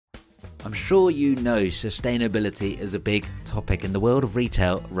I'm sure you know sustainability is a big topic in the world of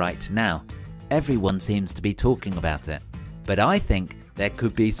retail right now. Everyone seems to be talking about it. But I think there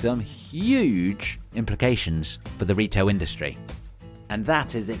could be some huge implications for the retail industry. And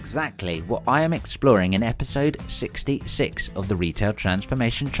that is exactly what I am exploring in episode 66 of the Retail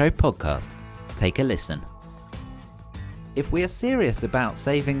Transformation Show podcast. Take a listen. If we are serious about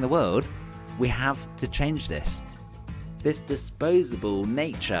saving the world, we have to change this. This disposable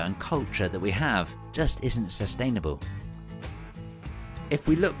nature and culture that we have just isn't sustainable. If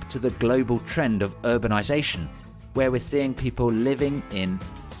we look to the global trend of urbanization, where we're seeing people living in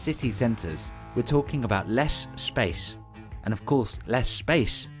city centres, we're talking about less space. And of course, less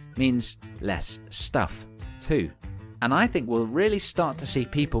space means less stuff too. And I think we'll really start to see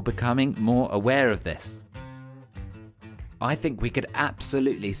people becoming more aware of this. I think we could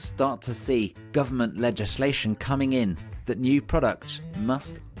absolutely start to see government legislation coming in that new products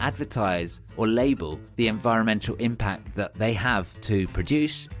must advertise or label the environmental impact that they have to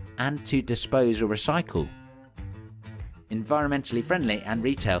produce and to dispose or recycle. Environmentally friendly and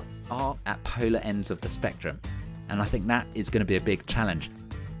retail are at polar ends of the spectrum, and I think that is going to be a big challenge.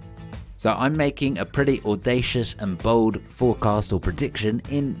 So I'm making a pretty audacious and bold forecast or prediction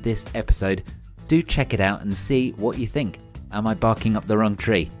in this episode. Do check it out and see what you think. Am I barking up the wrong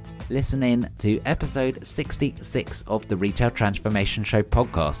tree? Listen in to episode 66 of the Retail Transformation Show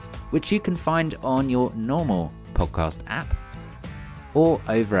podcast, which you can find on your normal podcast app or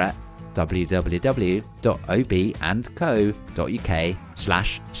over at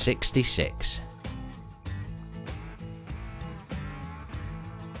www.ob&co.uk/66.